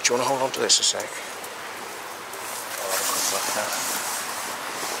 Tell you what, do you want to hold on to this a sec? I'll have a quick look now.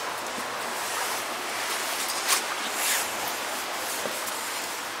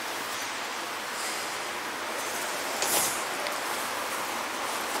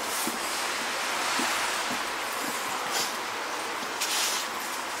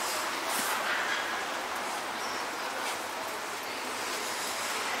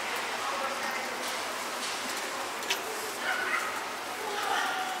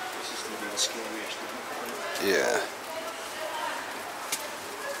 scariest. Yeah.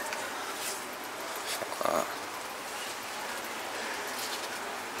 Fuck that.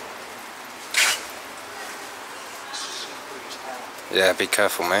 Yeah, be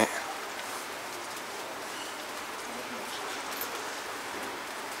careful, mate.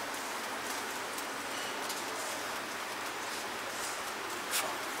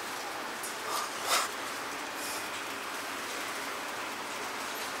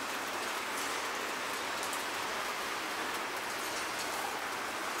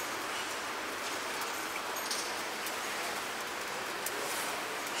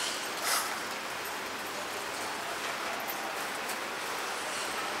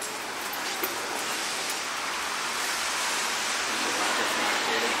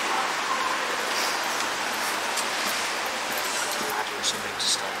 Something to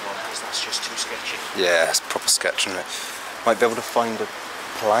stand on, because that's just too sketchy. Yeah, it's proper sketch, isn't it? Might be able to find a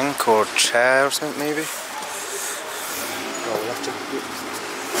plank or a chair or something, maybe. Oh, we'll have to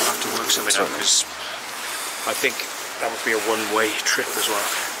work something out, because I think that would be a one-way trip as well.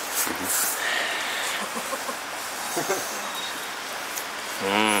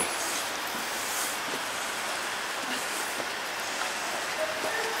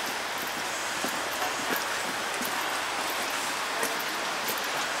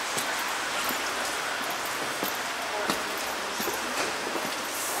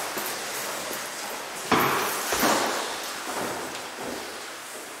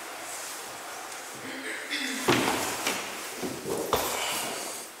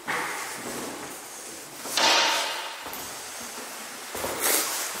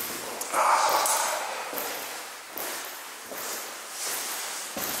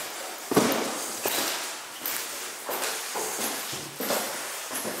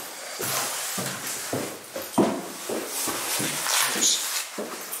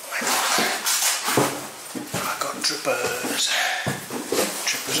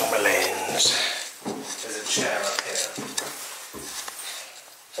 Trippers on my lens. There's a chair up here.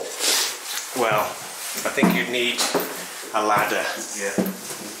 Well, I think you'd need a ladder. Yeah.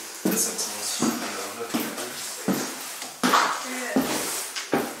 There's some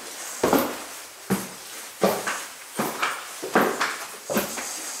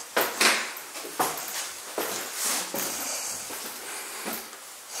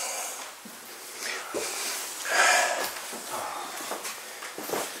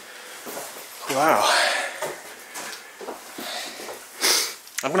Wow.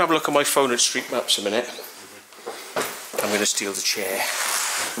 I'm going to have a look at my phone at Street Maps a minute. I'm going to steal the chair.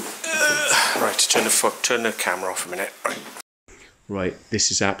 Right, turn the camera off a minute. Right,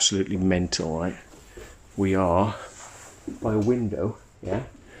 this is absolutely mental, right? We are by a window, yeah?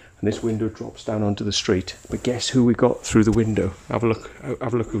 And this window drops down onto the street. But guess who we got through the window? Have a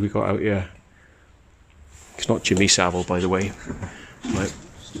look who we got out here. It's not Jimmy Savile, by the way. Right.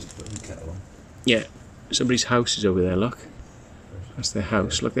 Yeah, somebody's house is over there, look. That's their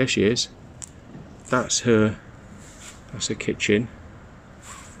house. Look, there she is. That's her kitchen.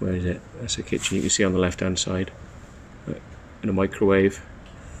 Where is it? That's her kitchen, you can see on the left hand side. And a microwave.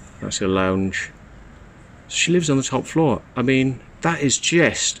 That's her lounge. She lives on the top floor. I mean, that is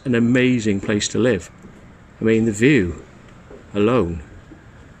just an amazing place to live. I mean, the view alone.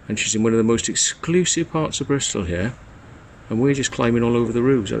 And she's in one of the most exclusive parts of Bristol here. And we're just climbing all over the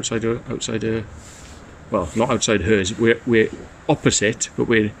roofs outside her. Well, not outside hers. We're opposite, but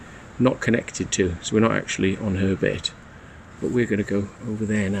we're not connected to. So we're not actually on her bit. But we're going to go over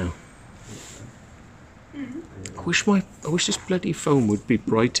there now. I wish this bloody phone would be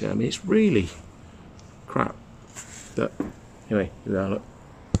brighter. I mean, it's really crap. But anyway, here we are. Look.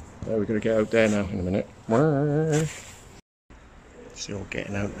 We're going to get out there now in a minute. So you're all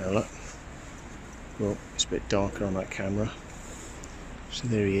getting out now. Look. Well, it's a bit darker on that camera. So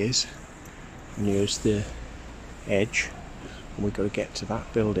there he is, and here's the edge, and we've got to get to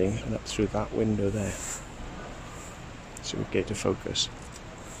that building and up through that window there. So we get to focus.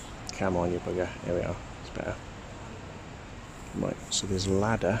 Come on, you bugger. There we are. It's better. Right. So there's a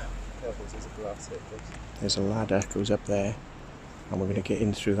ladder. There's a ladder goes up there, and we're going to get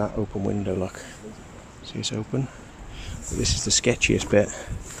in through that open window. Look. See, it's open. But this is the sketchiest bit.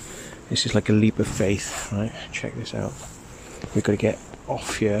 This is like a leap of faith, right? Check this out. We've got to get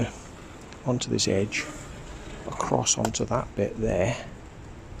off here onto this edge, across onto that bit there,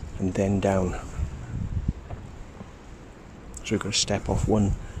 and then down. So we've got to step off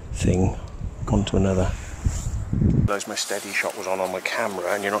one thing onto another. I realised my steady shot was on my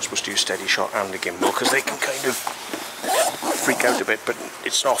camera, and you're not supposed to use steady shot and a gimbal because they can kind of freak out a bit, but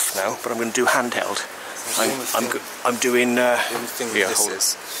it's off now. But I'm going to do handheld. I'm doing. The only thing with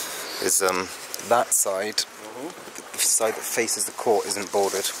this is is that side, the side that faces the court isn't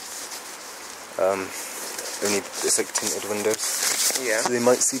boarded. Only it's like tinted windows. Yeah. So they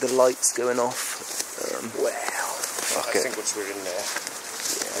might see the lights going off. Well, fuck I it. think once we're in there,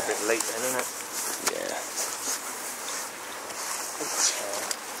 it's a bit late then, isn't it? Yeah.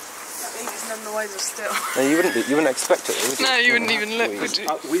 That baby's none the wiser still. No, you wouldn't expect it, would you? No, you wouldn't even look, would you?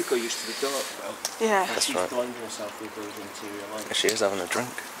 We've got used to the dark though. Yeah. That's She's right. blinding herself with those interior lights. She is having a drink.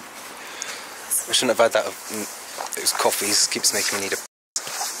 I shouldn't have had that. Those coffees keeps making me need a.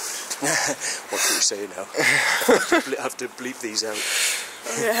 What can you say now? I have to bleep these out.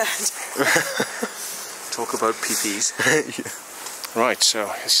 Yeah. Talk about PPs. Yeah. Right,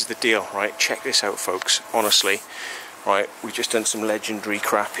 so this is the deal, right? Check this out, folks. Honestly, right? We've just done some legendary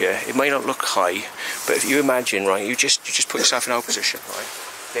crap here. It may not look high, but if you imagine, right? You just put yourself in our position, right?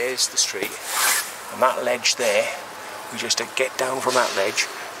 There's the street, and that ledge there. We just get down from that ledge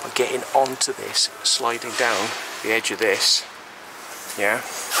by getting onto this, sliding down the edge of this. Yeah.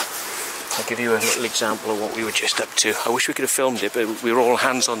 I'll give you a little example of what we were just up to. I wish we could have filmed it, but we were all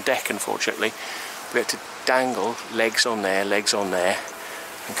hands on deck, unfortunately. We had to dangle legs on there,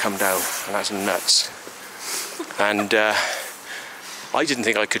 and come down, and that's nuts. And I didn't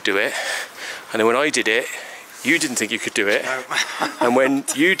think I could do it, and then when I did it, you didn't think you could do it, and when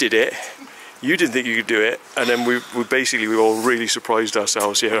you did it, you didn't think you could do it, and then we all really surprised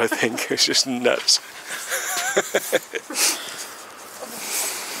ourselves here, I think. It's just nuts.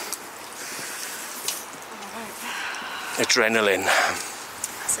 Adrenaline.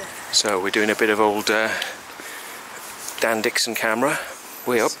 That's it. So we're doing a bit of old Dan Dixon camera.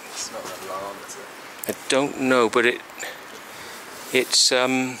 Way up. It's not an alarm, is it? I don't know, but it's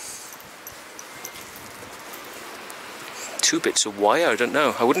 2 bits of wire. I don't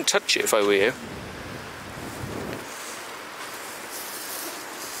know. I wouldn't touch it if I were you.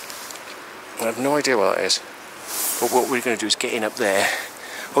 I have no idea what that is. But what we're going to do is get in up there.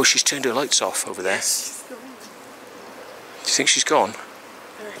 Oh, she's turned her lights off over there. Do you think she's gone?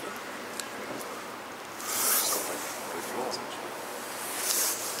 I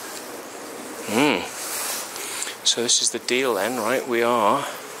reckon. So this is the deal then, right? We are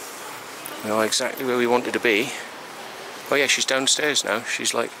exactly where we wanted to be. Oh yeah, she's downstairs now.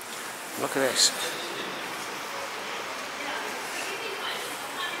 She's like, look at this.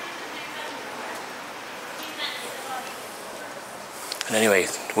 And anyway,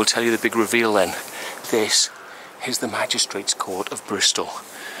 we'll tell you the big reveal then. This is the Magistrates Court of Bristol.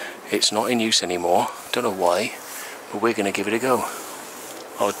 It's not in use anymore. Don't know why, but we're going to give it a go.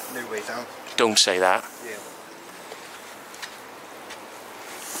 Oh, No way down. don't say that. Yeah.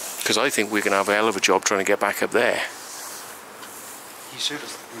 Because I think we're going to have a hell of a job trying to get back up there. He showed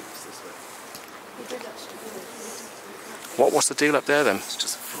us the roofs this way. He did actually. What's the deal up there then? It's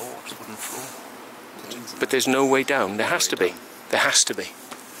just a floor, just wooden floor. But there's no way down. There has to be. There has to be.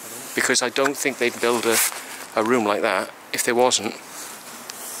 Because I don't think they'd build a room like that if there wasn't.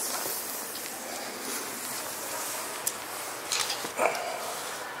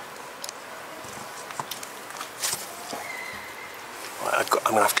 Right, I'm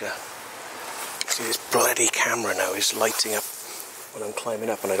going to have to... See, this bloody camera now is lighting up when I'm climbing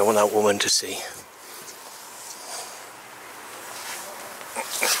up, and I don't want that woman to see. He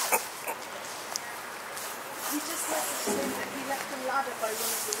just left it so that he left the ladder by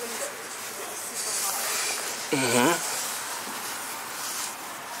one of the windows because it was super high.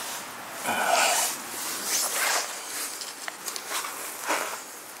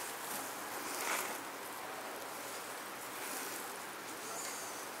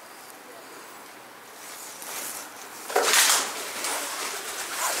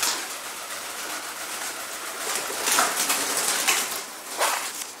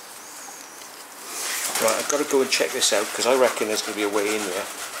 Right, I've got to go and check this out because I reckon there's going to be a way in there.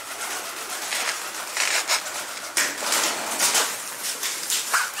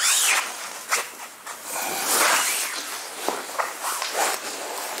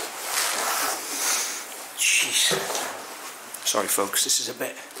 Jeez. Sorry folks, this is a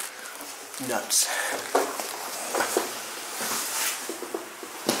bit nuts.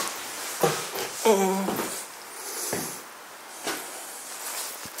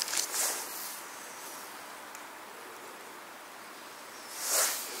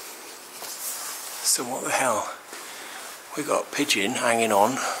 So what the hell? We got a pigeon hanging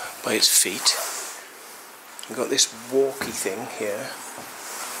on by its feet. We've got this walkie thing here.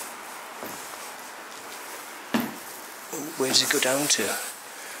 Where does it go down to?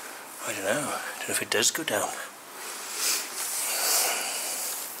 I don't know. I don't know if it does go down.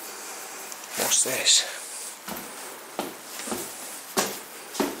 What's this?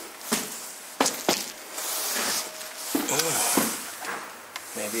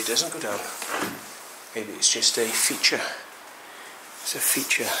 Maybe it doesn't go down. Maybe it's just a feature. It's a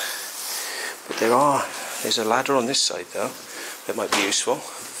feature. But there's a ladder on this side though that might be useful.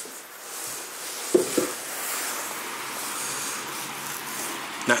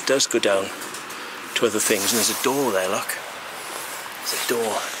 That does go down to other things, and there's a door there, look. There's a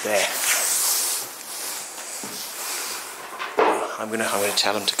door there. I'm gonna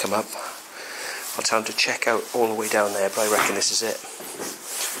tell him to come up. I'll tell him to check out all the way down there, but I reckon this is it.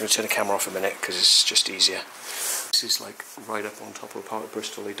 I'm gonna turn the camera off a minute because it's just easier. This is like right up on top of a part of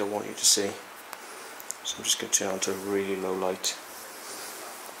Bristol they don't want you to see. So I'm just gonna turn on to a really low light.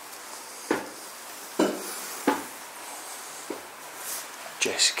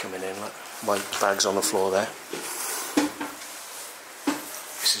 Jess coming in, look. My bag's on the floor there.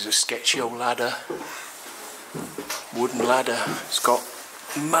 This is a sketchy old ladder. Wooden ladder. It's got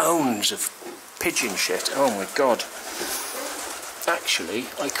mounds of pigeon shit. Oh my god. Actually,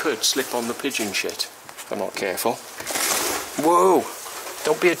 I could slip on the pigeon shit if I'm not careful. Whoa!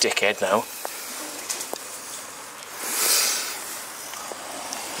 Don't be a dickhead now.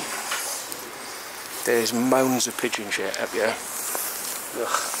 There's mounds of pigeon shit up here.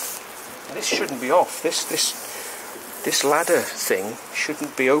 Ugh. This shouldn't be off. This ladder thing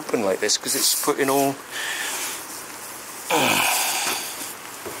shouldn't be open like this because it's putting all.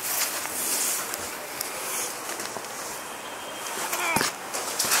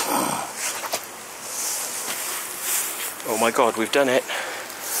 Oh my god, we've done it.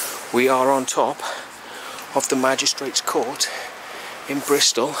 We are on top of the Magistrates' Court in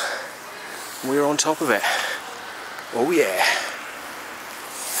Bristol. We're on top of it. Oh yeah.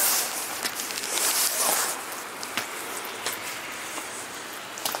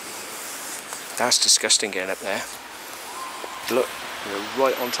 That's disgusting getting up there. Look, we're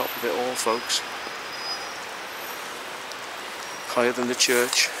right on top of it all, folks. Higher than the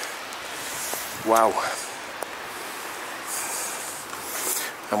church. Wow.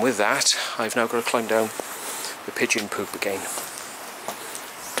 And with that, I've now got to climb down the pigeon poop again.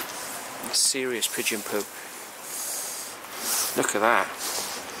 Serious pigeon poop. Look at that.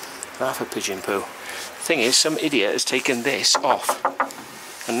 Half a pigeon poo. Thing is, some idiot has taken this off.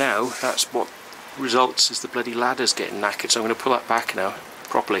 And now, that's what results is the bloody ladder's getting knackered, so I'm going to pull that back now,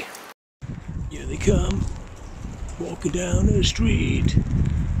 properly. Here they come, walking down the street.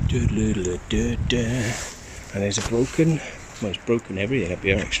 And there's a broken, well, it's broken everything up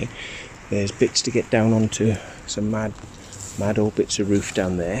here actually. There's bits to get down onto some mad old bits of roof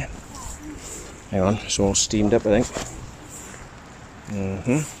down there. Hang on, it's all steamed up I think.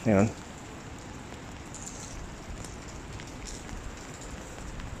 Hang on.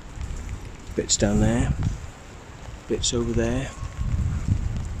 Bits down there, bits over there.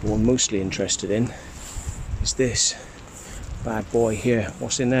 What I'm mostly interested in is this bad boy here.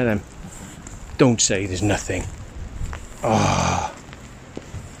 What's in there then? Don't say there's nothing. Ah,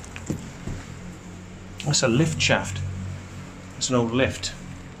 that's a lift shaft. That's an old lift.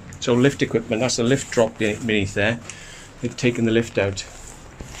 It's old lift equipment. That's a lift drop beneath there. They've taken the lift out.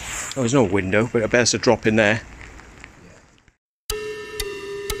 Oh, there's no window, but I bet there's a drop in there.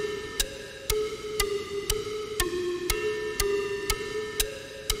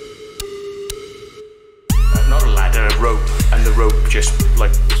 Not a ladder, a rope, and the rope just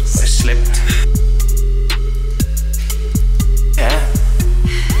like slipped. Yeah.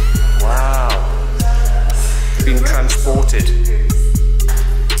 Wow. Being transported.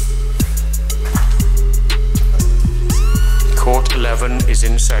 Court 11 is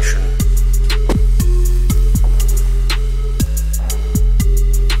in session.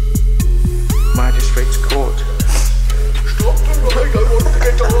 Magistrates' Court. Stop the ride, I want to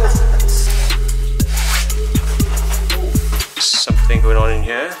get off. Something going on in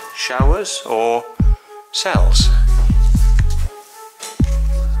here. Showers or cells?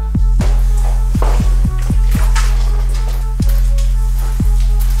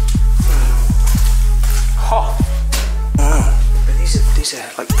 Hot. But these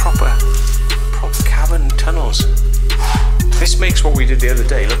are like proper cavern tunnels. This makes what we did the other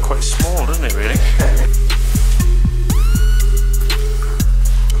day look quite small, doesn't it, really?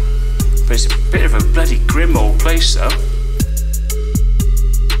 But it's a bit of a bloody grim old place, though.